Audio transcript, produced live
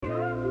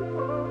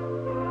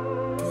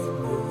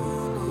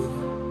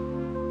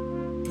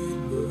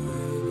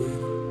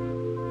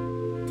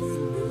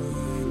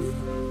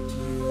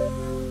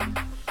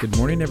Good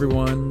morning,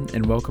 everyone,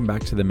 and welcome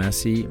back to the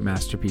Messy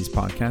Masterpiece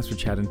Podcast with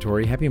Chad and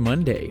Tori. Happy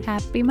Monday.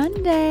 Happy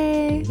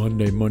Monday.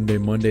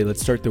 Monday.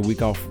 Let's start the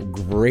week off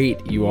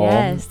great, you all.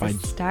 Yes, the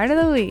start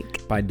of the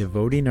week. By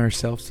devoting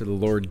ourselves to the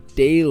Lord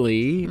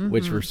daily,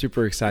 which we're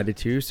super excited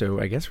to. So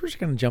I guess we're just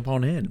going to jump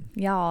on in.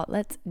 Y'all,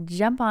 let's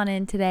jump on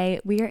in today.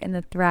 We are in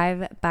the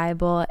Thrive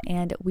Bible,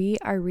 and we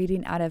are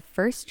reading out of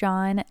 1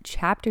 John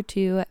chapter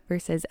 2,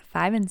 verses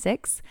 5 and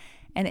 6,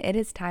 and it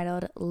is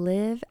titled,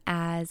 Live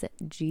as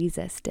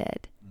Jesus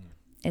Did.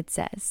 It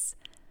says,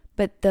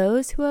 but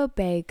those who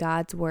obey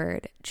God's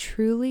word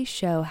truly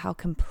show how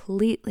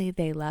completely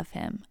they love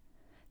him.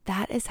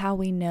 That is how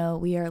we know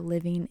we are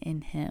living in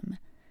him.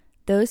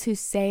 Those who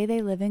say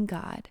they live in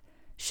God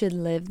should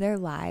live their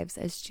lives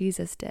as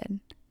Jesus did.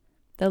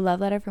 The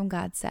love letter from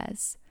God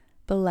says,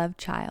 beloved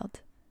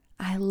child,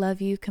 I love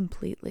you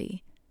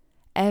completely.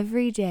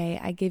 Every day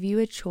I give you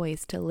a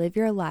choice to live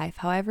your life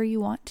however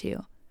you want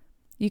to.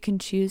 You can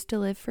choose to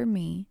live for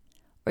me,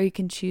 or you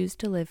can choose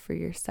to live for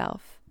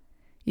yourself.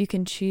 You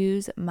can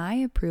choose my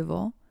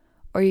approval,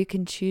 or you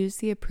can choose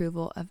the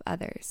approval of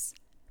others.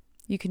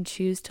 You can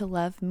choose to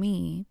love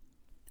me,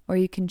 or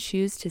you can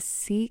choose to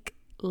seek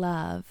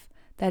love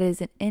that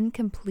is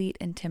incomplete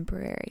and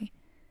temporary.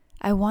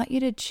 I want you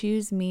to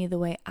choose me the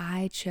way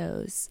I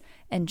chose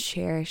and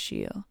cherish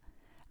you.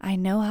 I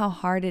know how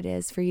hard it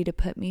is for you to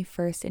put me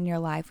first in your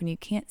life when you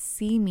can't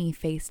see me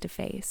face to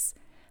face,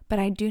 but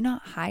I do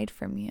not hide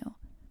from you.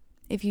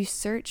 If you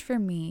search for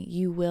me,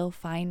 you will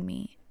find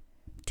me.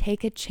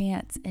 Take a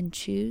chance and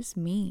choose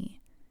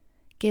me.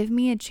 Give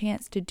me a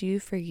chance to do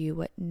for you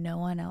what no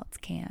one else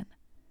can.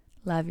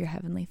 Love your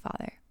Heavenly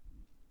Father.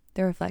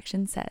 The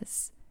reflection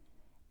says,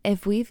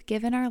 if we've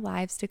given our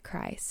lives to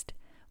Christ,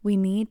 we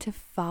need to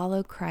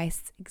follow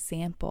Christ's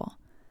example.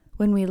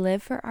 When we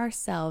live for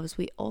ourselves,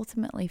 we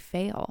ultimately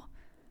fail.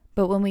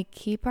 But when we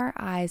keep our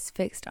eyes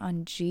fixed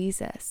on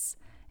Jesus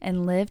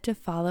and live to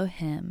follow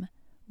him,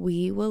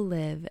 we will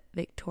live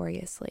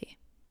victoriously.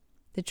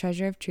 The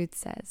Treasure of Truth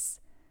says,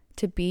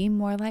 to be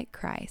more like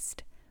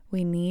Christ,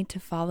 we need to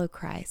follow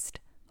Christ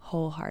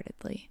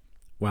wholeheartedly.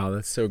 Wow,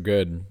 that's so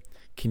good.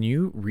 Can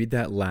you read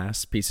that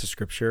last piece of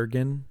scripture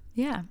again?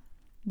 Yeah.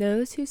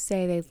 Those who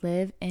say they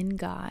live in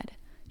God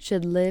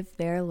should live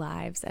their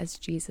lives as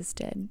Jesus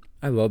did.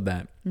 I love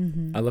that.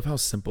 I love how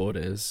simple it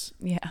is.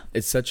 Yeah.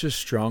 It's such a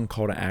strong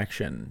call to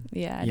action.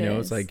 Yeah,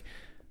 it's like,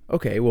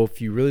 okay, well, if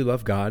you really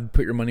love God,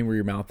 put your money where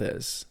your mouth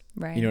is.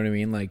 Right. You know what I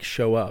mean? Like,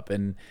 show up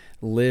and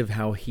live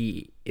how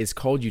he is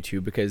called you to,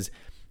 because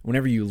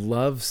whenever you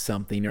love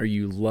something or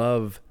you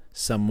love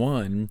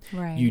someone,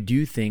 right, you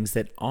do things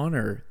that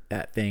honor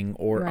that thing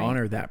or right,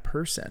 honor that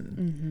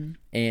person.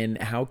 And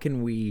how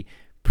can we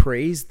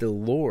praise the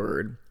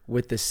Lord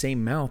with the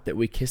same mouth that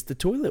we kiss the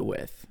toilet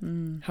with?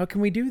 How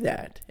can we do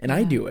that? And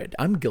I do it.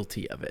 I'm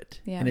guilty of it.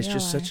 Yeah, and it's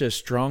just such a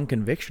strong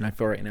conviction I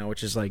feel right now,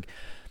 which is like,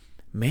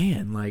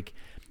 man, like,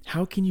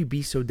 how can you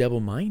be so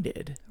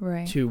double-minded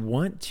to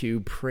want to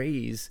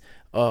praise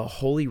a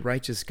holy,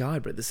 righteous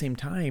God, but at the same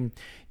time,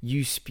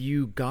 you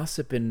spew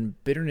gossip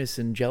and bitterness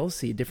and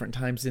jealousy at different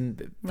times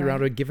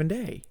throughout a given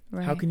day?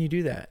 How can you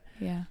do that?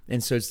 Yeah.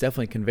 And so it's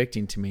definitely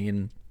convicting to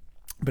me.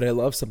 But I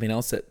love something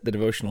else that the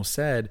devotional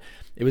said.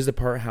 It was the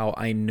part how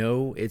I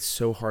know it's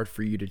so hard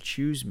for you to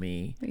choose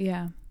me.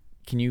 Yeah.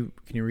 Can you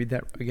read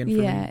that again for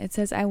me? Yeah, it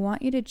says, I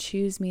want you to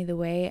choose me the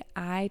way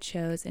I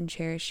chose and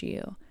cherish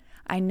you.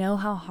 I know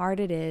how hard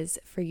it is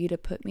for you to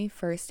put me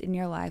first in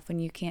your life when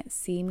you can't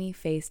see me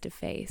face to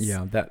face.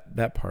 Yeah,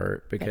 that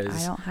part, because but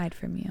I don't hide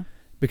from you.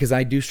 Because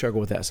I do struggle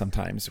with that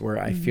sometimes, where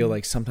I feel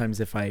like sometimes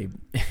if I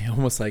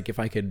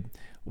could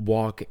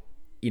walk,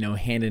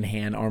 hand in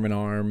hand, arm in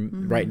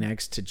arm, right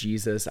next to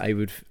Jesus, I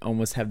would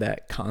almost have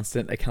that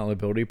constant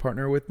accountability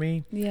partner with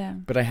me. Yeah.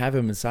 But I have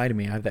him inside of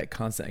me. I have that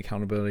constant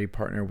accountability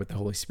partner with the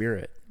Holy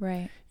Spirit.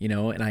 Right.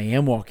 And I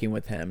am walking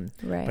with him.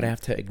 Right. But I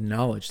have to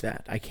acknowledge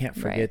that. I can't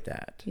forget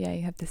that. Yeah,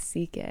 you have to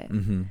seek it.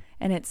 And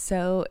it's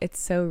so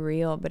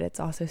real, but it's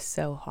also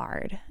so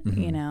hard,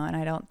 and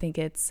I don't think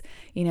it's,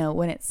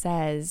 when it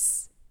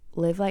says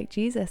live like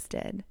Jesus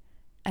did,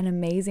 an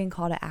amazing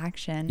call to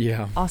action.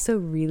 Yeah. Also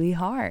really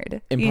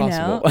hard.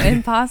 Impossible.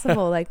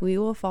 Impossible. Like, we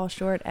will fall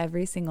short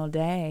every single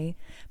day,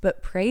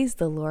 but praise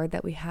the Lord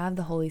that we have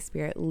the Holy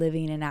Spirit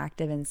living and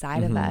active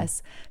inside of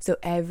us. So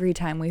every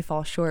time we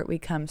fall short, we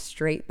come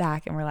straight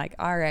back and we're like,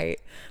 all right,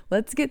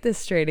 let's get this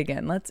straight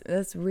again. Let's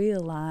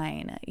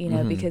realign,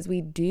 because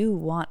we do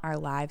want our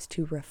lives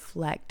to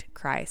reflect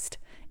Christ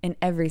in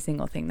every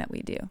single thing that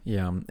we do.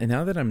 Yeah. And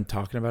now that I'm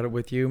talking about it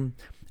with you,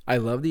 I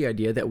love the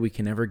idea that we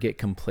can never get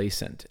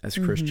complacent as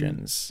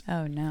Christians.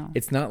 Oh, no.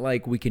 It's not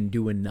like we can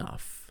do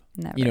enough.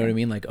 Never. You know what I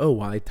mean? Like, oh,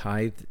 well, I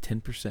tithe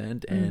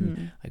 10%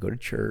 and I go to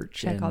church.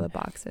 Check all the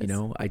boxes.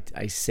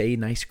 I say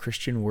nice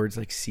Christian words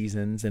like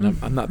seasons, and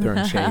I'm not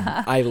throwing shade.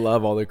 I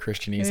love all the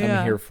Christianese.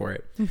 Yeah. I'm here for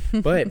it.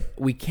 But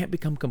we can't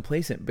become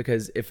complacent,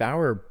 because if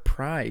our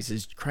prize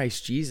is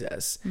Christ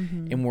Jesus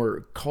and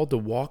we're called to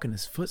walk in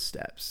his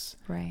footsteps,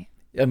 right?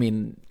 I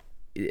mean,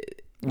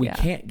 we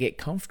can't get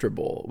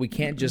comfortable. We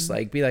can't just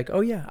like be like,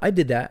 oh yeah, I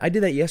did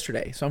that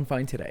yesterday, so I'm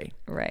fine today.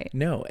 Right.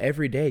 No,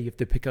 every day you have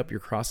to pick up your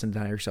cross and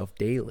deny yourself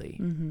daily.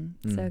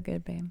 So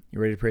good, babe. You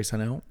ready to pray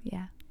sign out?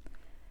 Yeah.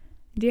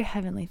 Dear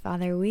Heavenly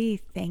Father, we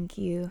thank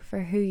you for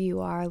who you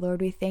are. Lord,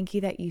 we thank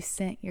you that you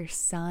sent your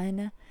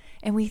Son,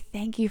 and we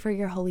thank you for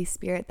your Holy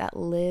Spirit that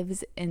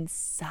lives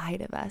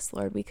inside of us.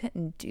 Lord, we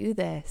couldn't do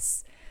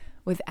this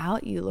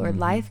without you, Lord.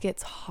 Life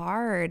gets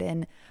hard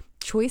and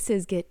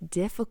choices get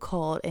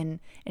difficult and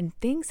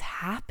things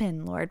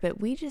happen, Lord, but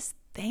we just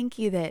thank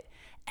you that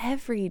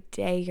every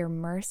day your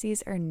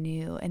mercies are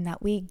new and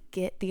that we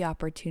get the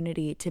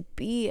opportunity to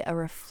be a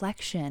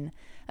reflection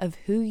of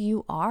who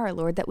you are,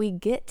 Lord, that we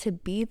get to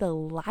be the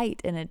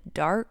light in a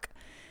dark,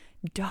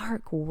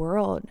 dark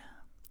world.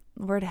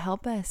 Lord,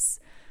 help us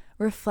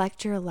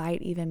reflect your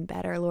light even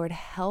better. Lord,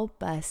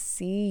 help us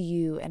see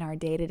you in our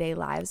day-to-day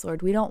lives,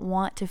 Lord. We don't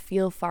want to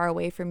feel far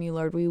away from you,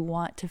 Lord. We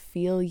want to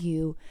feel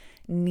you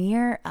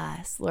near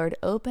us, Lord.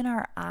 Open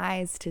our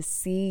eyes to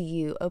see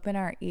you. Open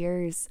our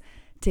ears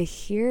to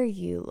hear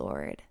you,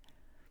 Lord.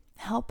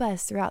 Help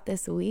us throughout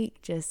this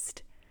week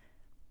just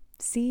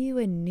see you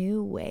in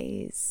new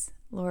ways,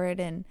 Lord,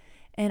 and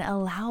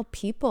allow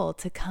people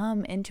to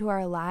come into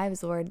our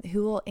lives, Lord,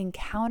 who will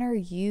encounter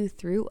you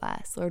through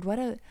us. Lord,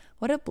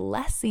 what a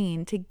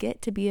blessing to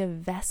get to be a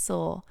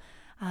vessel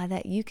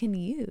that you can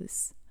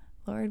use.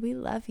 Lord, we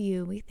love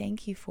you. We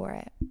thank you for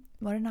it.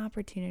 What an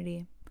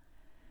opportunity.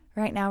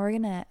 Right now, we're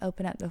going to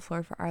open up the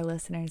floor for our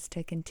listeners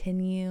to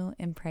continue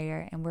in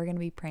prayer, and we're going to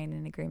be praying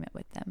in agreement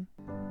with them.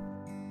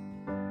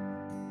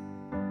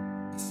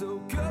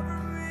 So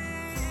cover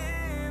me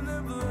in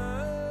the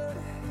blood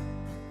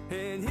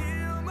and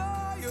heal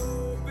my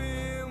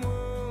open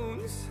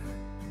wounds.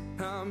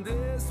 I'm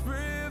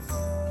desperate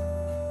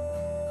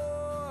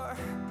for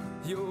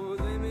your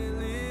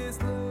limitless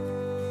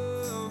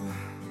love.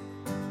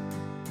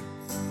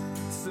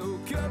 So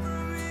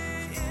cover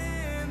me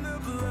in the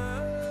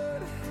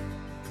blood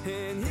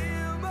and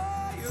heal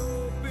my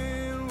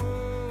open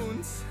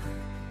wounds.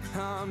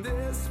 I'm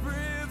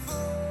desperate for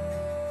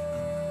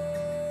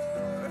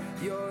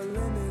your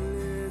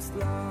limitless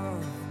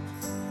love.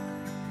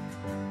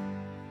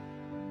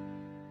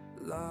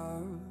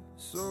 Love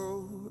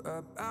so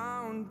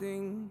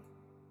abounding,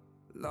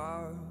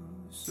 love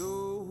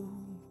so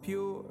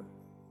pure,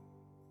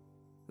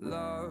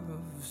 love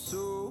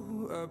so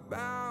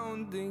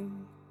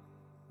abounding,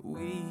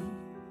 we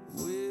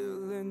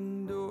will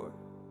endure.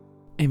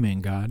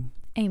 Amen, God.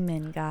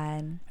 Amen,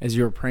 God. As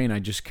you were praying, I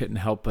just couldn't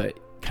help but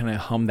kind of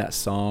hum that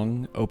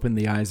song, Open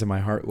the Eyes of My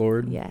Heart,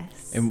 Lord.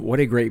 Yes. And what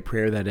a great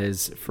prayer that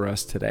is for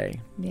us today.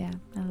 Yeah,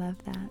 I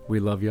love that. We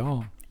love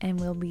y'all. And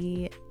we'll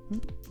be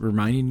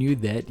reminding you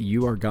that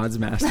you are God's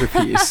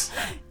masterpiece.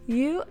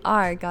 You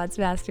are God's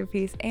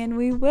masterpiece, and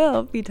we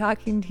will be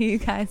talking to you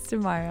guys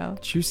tomorrow.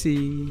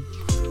 Juicy.